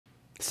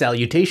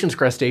Salutations,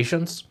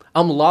 crustaceans.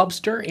 I'm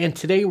Lobster, and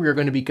today we're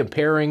going to be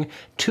comparing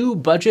two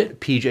budget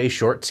PJ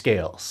short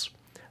scales.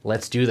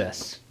 Let's do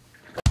this.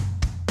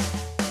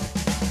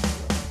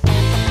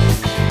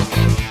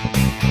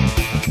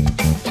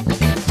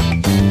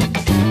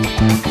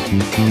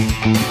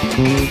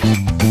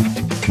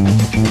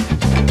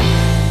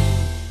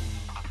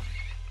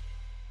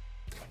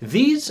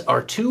 These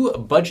are two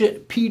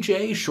budget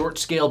PJ short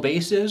scale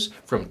basses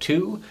from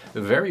two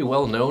very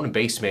well-known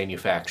bass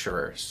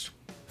manufacturers.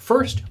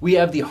 First, we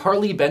have the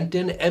Harley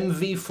Benton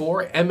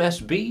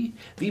MV4-MSB,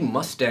 the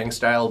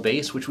Mustang-style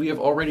bass, which we have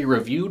already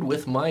reviewed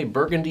with my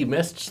Burgundy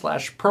Mist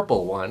 /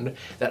 Purple one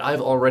that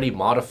I've already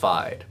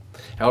modified.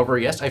 However,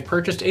 yes, I've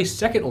purchased a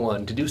second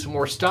one to do some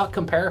more stock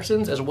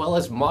comparisons as well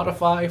as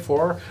modify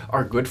for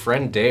our good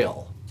friend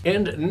Dale.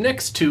 And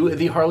next to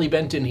the Harley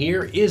Benton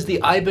here is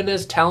the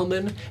Ibanez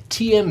Talman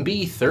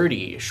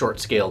TMB30 short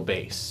scale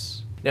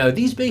bass. Now,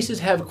 these basses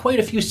have quite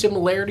a few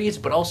similarities,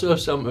 but also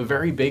some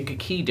very big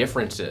key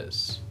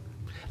differences.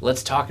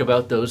 Let's talk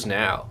about those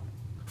now.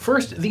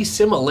 First, the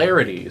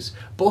similarities.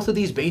 Both of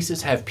these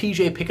basses have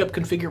PJ pickup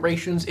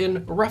configurations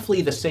in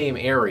roughly the same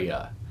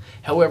area.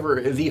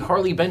 However, the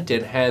Harley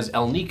Benton has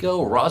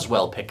Alnico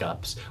Roswell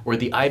pickups, where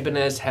the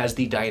Ibanez has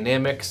the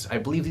Dynamics, I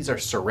believe these are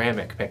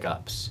ceramic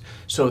pickups.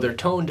 So their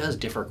tone does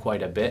differ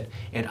quite a bit,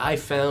 and I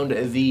found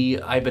the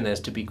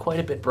Ibanez to be quite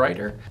a bit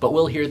brighter, but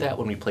we'll hear that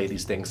when we play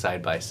these things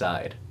side by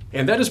side.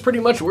 And that is pretty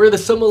much where the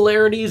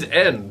similarities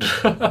end.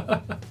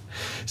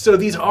 So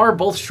these are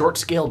both short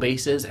scale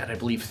basses at I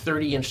believe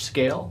 30-inch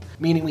scale,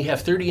 meaning we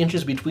have 30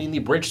 inches between the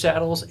bridge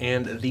saddles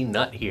and the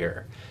nut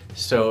here.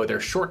 So they're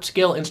short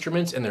scale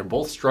instruments and they're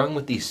both strung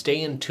with the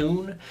Stay in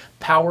Tune,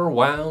 power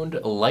wound,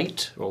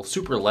 light, well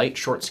super light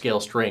short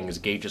scale strings,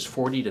 gauges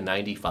 40 to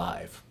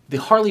 95. The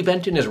Harley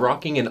Benton is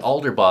rocking an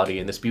alder body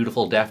in this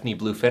beautiful Daphne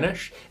blue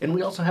finish, and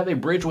we also have a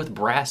bridge with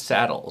brass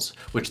saddles,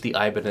 which the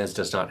Ibanez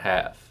does not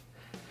have.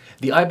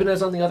 The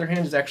Ibanez, on the other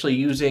hand, is actually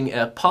using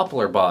a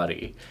poplar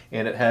body,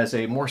 and it has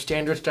a more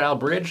standard style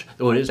bridge,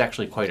 though it is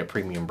actually quite a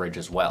premium bridge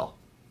as well.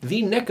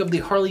 The neck of the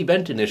Harley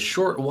Benton is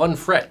short 1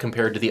 fret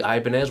compared to the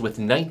Ibanez with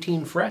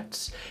 19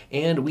 frets,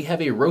 and we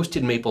have a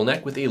roasted maple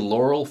neck with a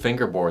laurel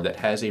fingerboard that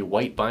has a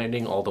white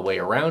binding all the way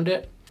around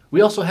it. We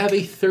also have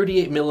a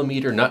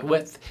 38mm nut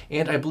width,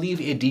 and I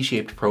believe a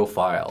D-shaped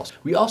profile.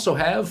 We also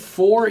have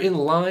 4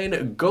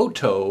 in-line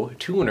Gotoh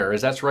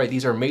tuners. That's right,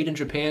 these are made in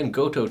Japan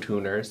Gotoh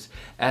tuners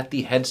at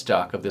the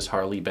headstock of this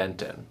Harley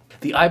Benton.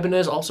 The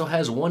Ibanez also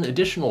has 1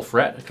 additional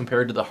fret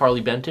compared to the Harley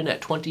Benton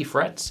at 20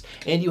 frets,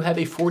 and you have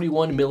a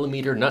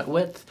 41mm nut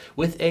width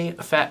with a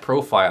fat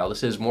profile.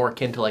 This is more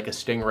akin to like a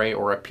Stingray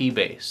or a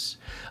P-bass.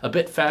 A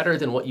bit fatter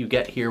than what you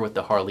get here with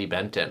the Harley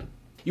Benton.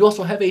 You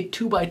also have a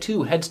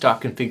 2x2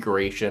 headstock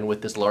configuration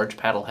with this large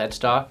paddle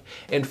headstock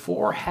and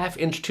 4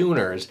 half-inch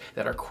tuners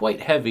that are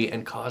quite heavy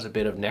and cause a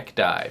bit of neck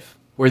dive.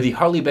 Where the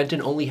Harley Benton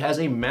only has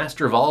a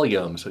master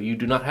volume, so you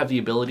do not have the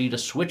ability to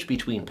switch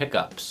between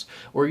pickups,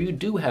 where you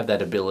do have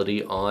that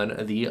ability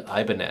on the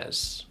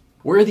Ibanez.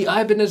 Where the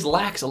Ibanez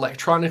lacks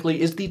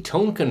electronically is the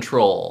tone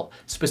control,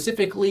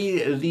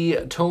 specifically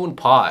the tone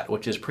pot,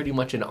 which is pretty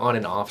much an on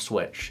and off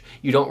switch.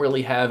 You don't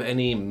really have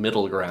any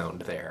middle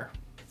ground there.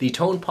 The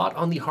tone pot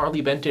on the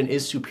Harley Benton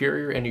is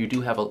superior, and you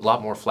do have a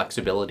lot more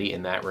flexibility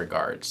in that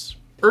regards.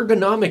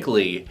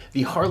 Ergonomically,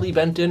 the Harley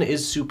Benton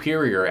is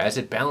superior as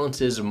it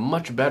balances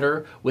much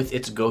better with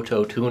its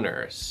Gotoh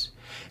tuners.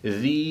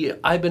 The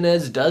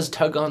Ibanez does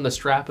tug on the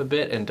strap a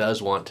bit and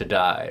does want to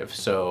dive,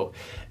 so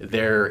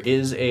there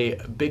is a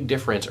big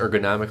difference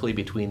ergonomically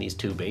between these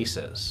two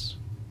basses.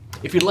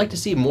 If you'd like to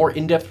see more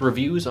in-depth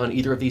reviews on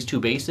either of these two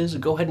basses,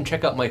 go ahead and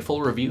check out my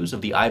full reviews of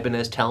the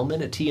Ibanez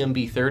Talman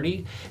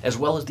TMB30, as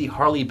well as the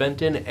Harley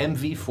Benton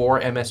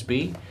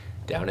MV4-MSB,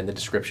 down in the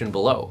description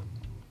below.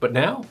 But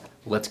now,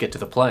 let's get to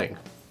the playing.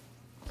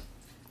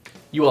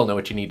 You all know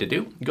what you need to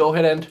do. Go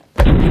ahead and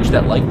pinch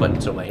that like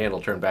button so my hand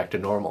will turn back to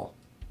normal.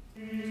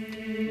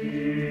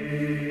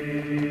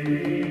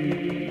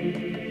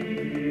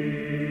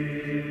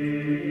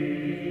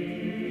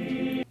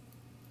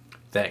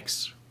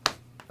 Thanks.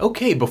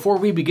 Okay, before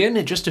we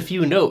begin, just a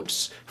few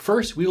notes.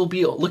 First, we will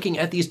be looking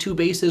at these two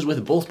basses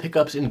with both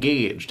pickups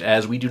engaged,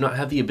 as we do not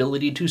have the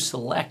ability to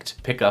select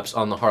pickups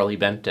on the Harley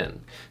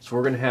Benton. So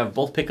we're going to have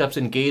both pickups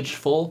engaged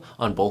full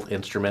on both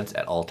instruments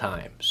at all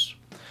times.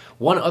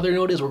 One other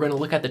note is we're going to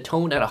look at the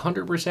tone at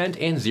 100%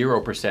 and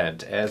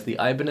 0%, as the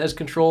Ibanez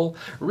control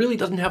really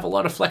doesn't have a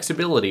lot of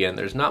flexibility and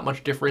there's not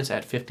much difference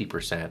at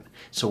 50%.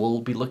 So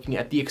we'll be looking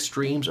at the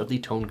extremes of the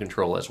tone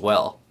control as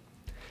well.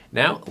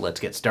 Now, let's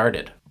get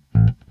started.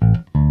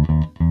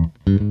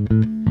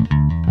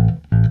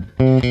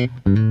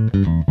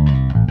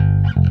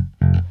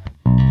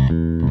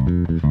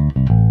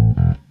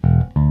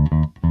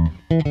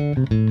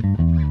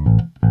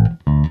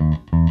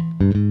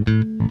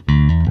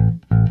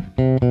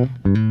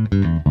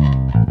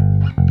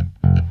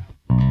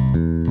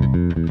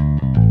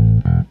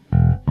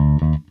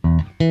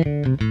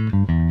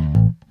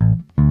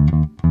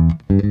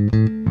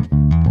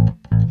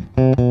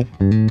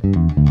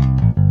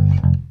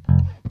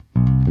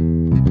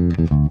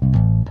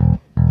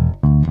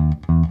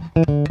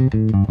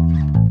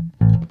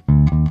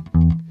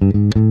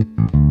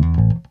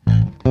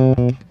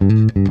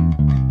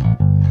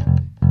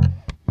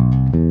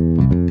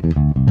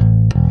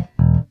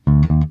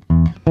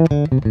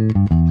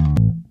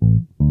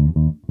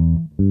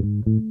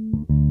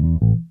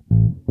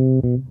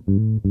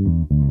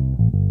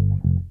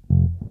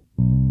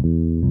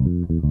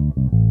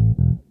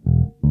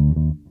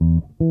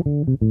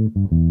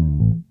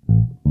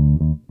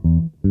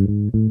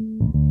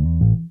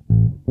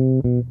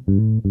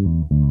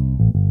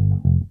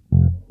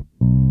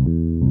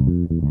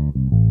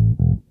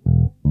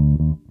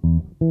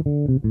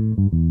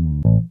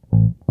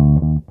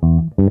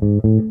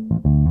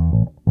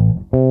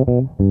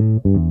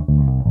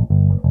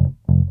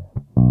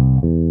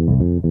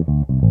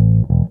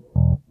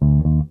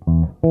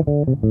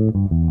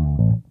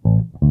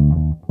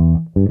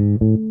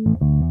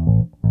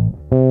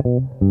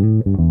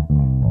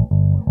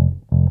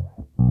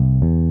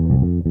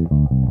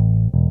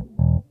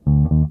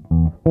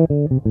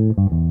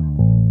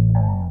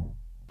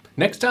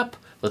 Next up,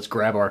 let's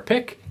grab our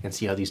pick and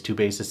see how these two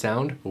basses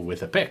sound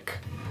with a pick.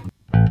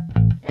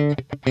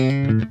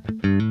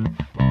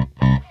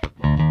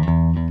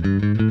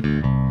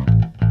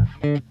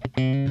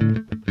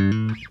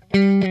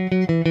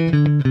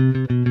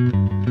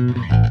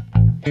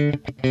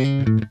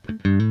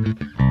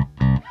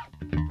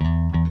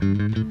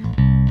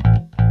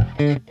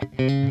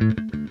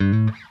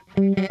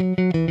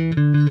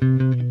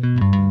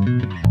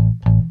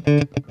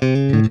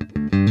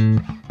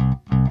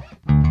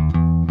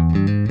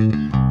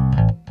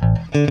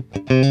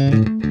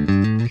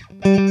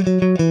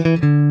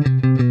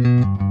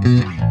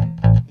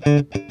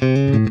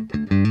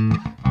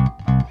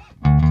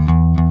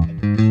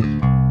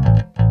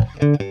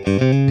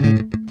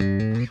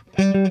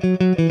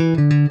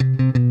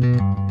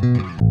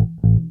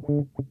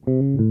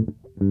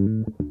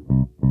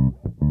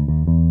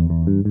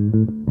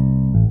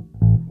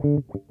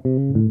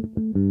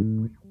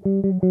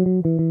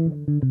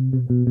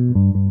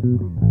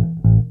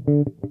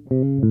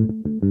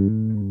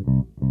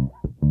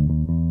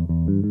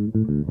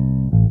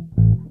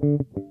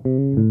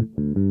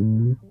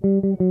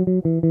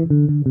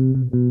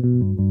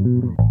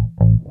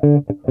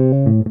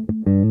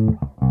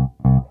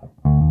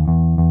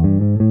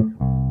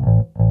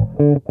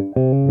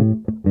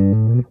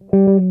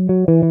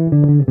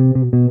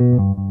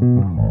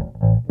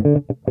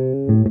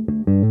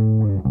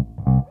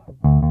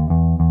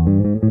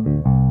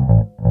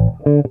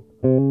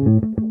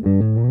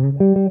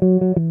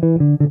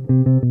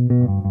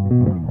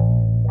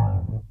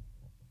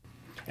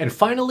 And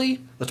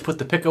finally, let's put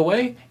the pick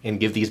away and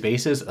give these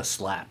basses a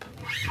slap.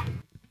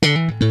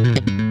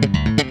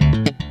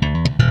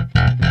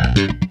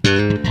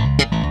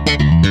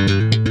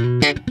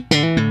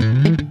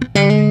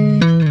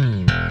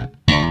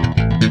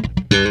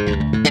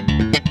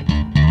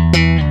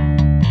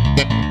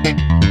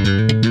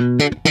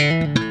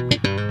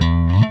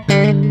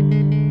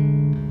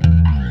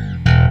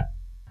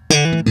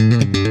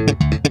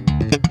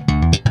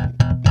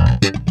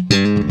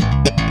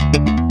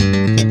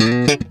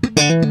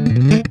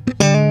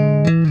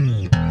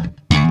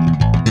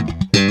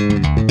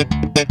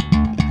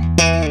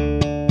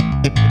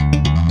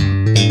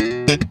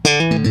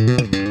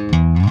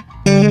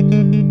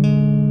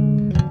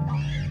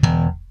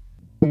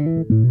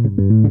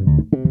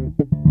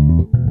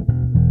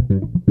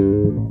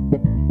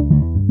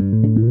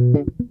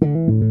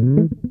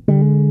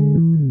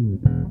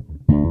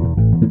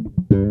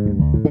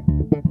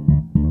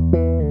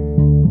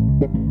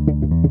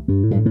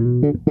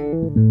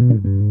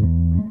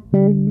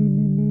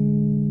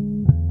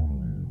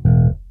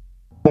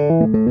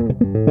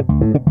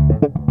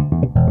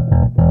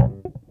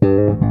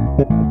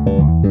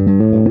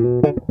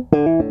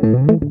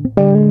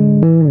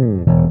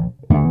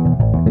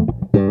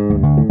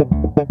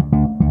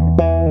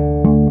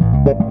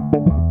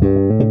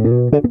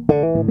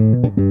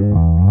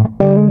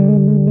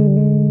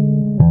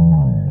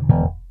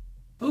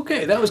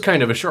 Okay, that was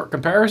kind of a short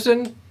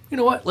comparison. You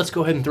know what? Let's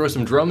go ahead and throw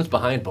some drums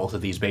behind both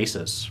of these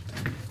basses.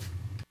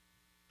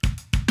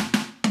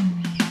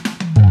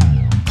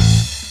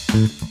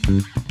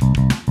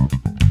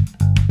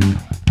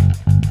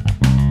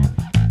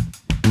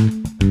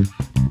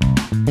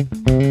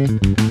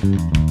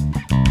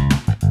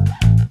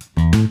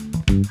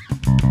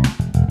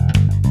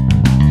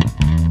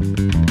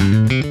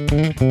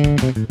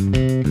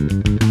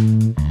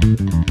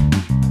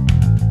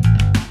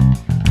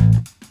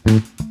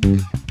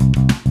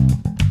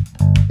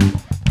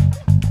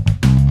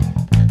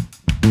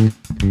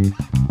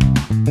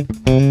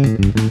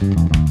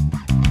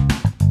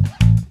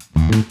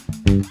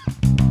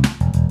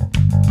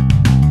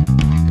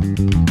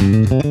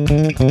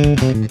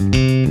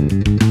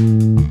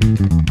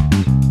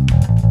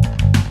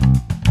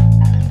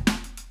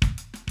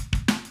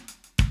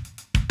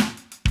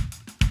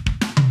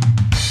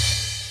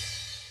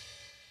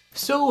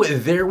 So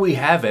there we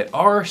have it,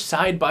 our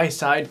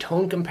side-by-side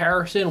tone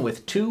comparison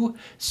with two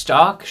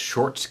stock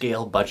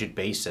short-scale budget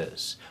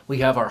basses. We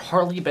have our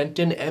Harley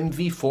Benton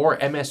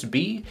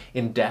MV4-MSB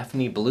in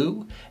Daphne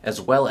Blue, as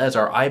well as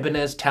our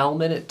Ibanez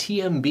Talman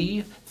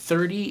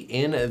TMB30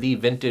 in the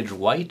vintage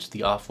white,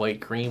 the off-white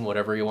cream,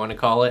 whatever you want to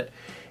call it.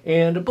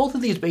 And both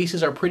of these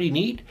basses are pretty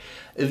neat.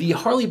 The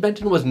Harley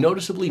Benton was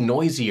noticeably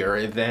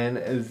noisier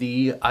than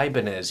the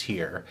Ibanez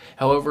here.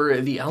 However,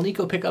 the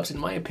Alnico pickups, in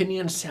my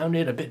opinion,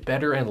 sounded a bit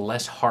better and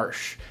less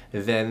harsh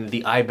than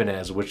the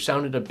Ibanez, which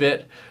sounded a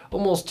bit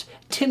almost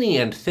tinny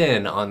and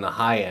thin on the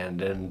high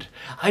end, and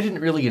I didn't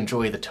really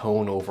enjoy the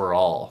tone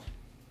overall.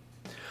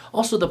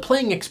 Also, the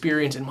playing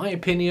experience, in my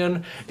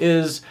opinion,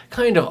 is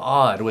kind of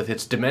odd with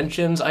its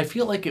dimensions. I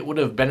feel like it would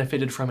have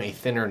benefited from a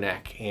thinner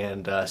neck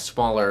and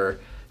smaller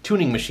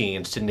tuning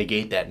machines to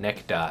negate that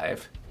neck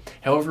dive.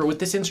 However, with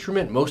this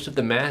instrument, most of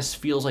the mass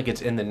feels like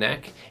it's in the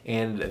neck,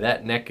 and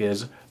that neck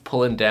is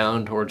pulling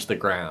down towards the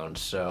ground,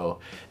 so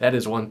that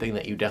is one thing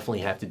that you definitely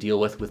have to deal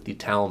with the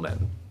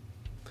Talman.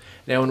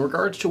 Now, in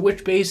regards to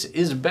which bass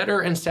is better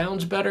and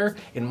sounds better,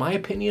 in my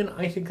opinion,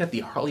 I think that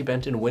the Harley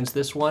Benton wins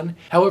this one.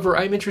 However,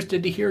 I'm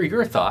interested to hear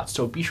your thoughts,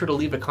 so be sure to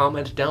leave a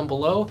comment down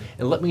below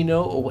and let me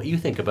know what you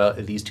think about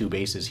these two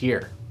basses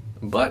here.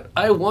 But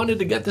I wanted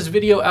to get this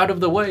video out of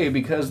the way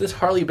because this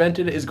Harley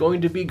Benton is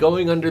going to be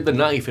going under the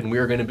knife, and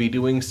we're going to be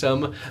doing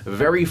some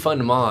very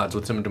fun mods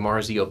with some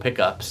DiMarzio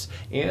pickups,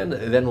 and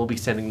then we'll be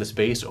sending this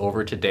bass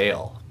over to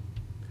Dale.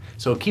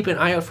 So keep an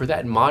eye out for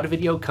that mod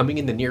video coming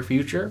in the near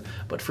future,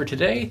 but for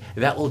today,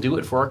 that will do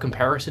it for our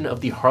comparison of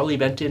the Harley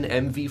Benton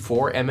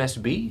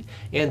MV4-MSB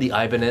and the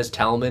Ibanez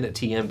Talman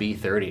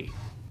TMB30.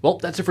 Well,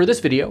 that's it for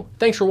this video.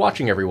 Thanks for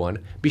watching, everyone.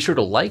 Be sure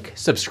to like,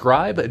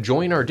 subscribe,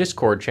 join our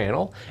Discord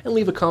channel, and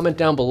leave a comment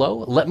down below.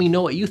 Let me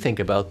know what you think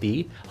about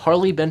the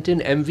Harley Benton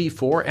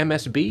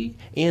MV4-MSB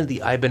and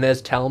the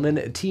Ibanez Talman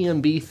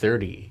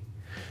TMB30.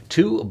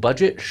 Two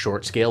budget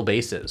short-scale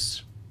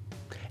basses.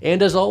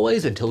 And as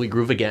always, until we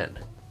groove again,